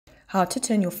How to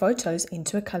turn your photos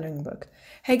into a coloring book.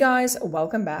 Hey guys,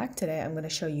 welcome back. Today I'm going to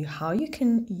show you how you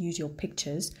can use your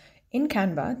pictures in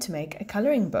Canva to make a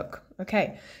coloring book.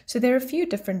 Okay, so there are a few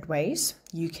different ways.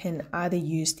 You can either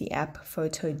use the app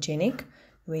Photogenic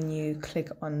when you click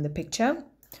on the picture,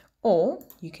 or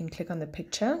you can click on the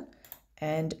picture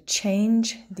and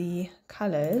change the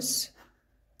colors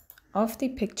of the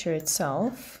picture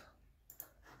itself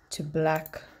to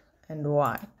black and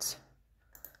white,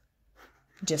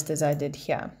 just as I did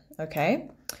here. Okay,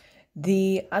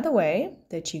 the other way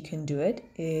that you can do it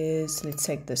is, let's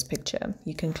take this picture.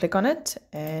 You can click on it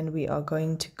and we are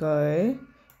going to go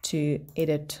to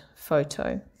edit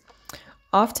photo.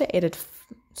 After edit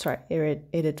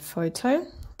photo,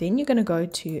 then you're going to go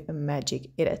to a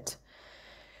magic edit.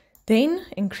 Then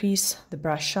increase the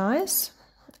brush size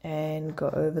and go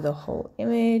over the whole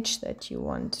image that you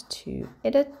want to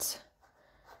edit,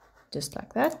 just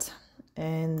like that.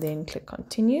 And then click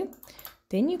continue.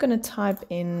 Then you're going to type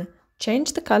in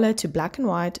change the color to black and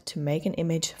white to make an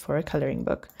image for a coloring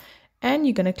book, and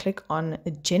you're going to click on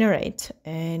generate,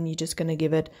 and you're just going to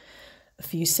give it a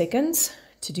few seconds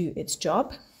to do its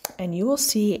job, and you will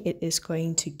see it is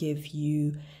going to give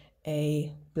you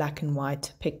a black and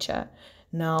white picture.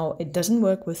 Now it doesn't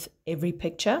work with every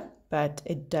picture, but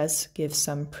it does give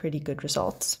some pretty good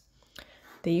results.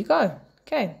 There you go.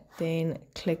 Okay, then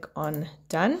click on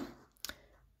done.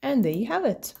 And there you have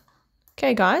it.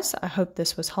 Okay guys, I hope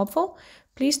this was helpful.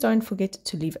 Please don't forget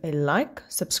to leave a like,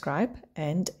 subscribe,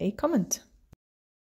 and a comment.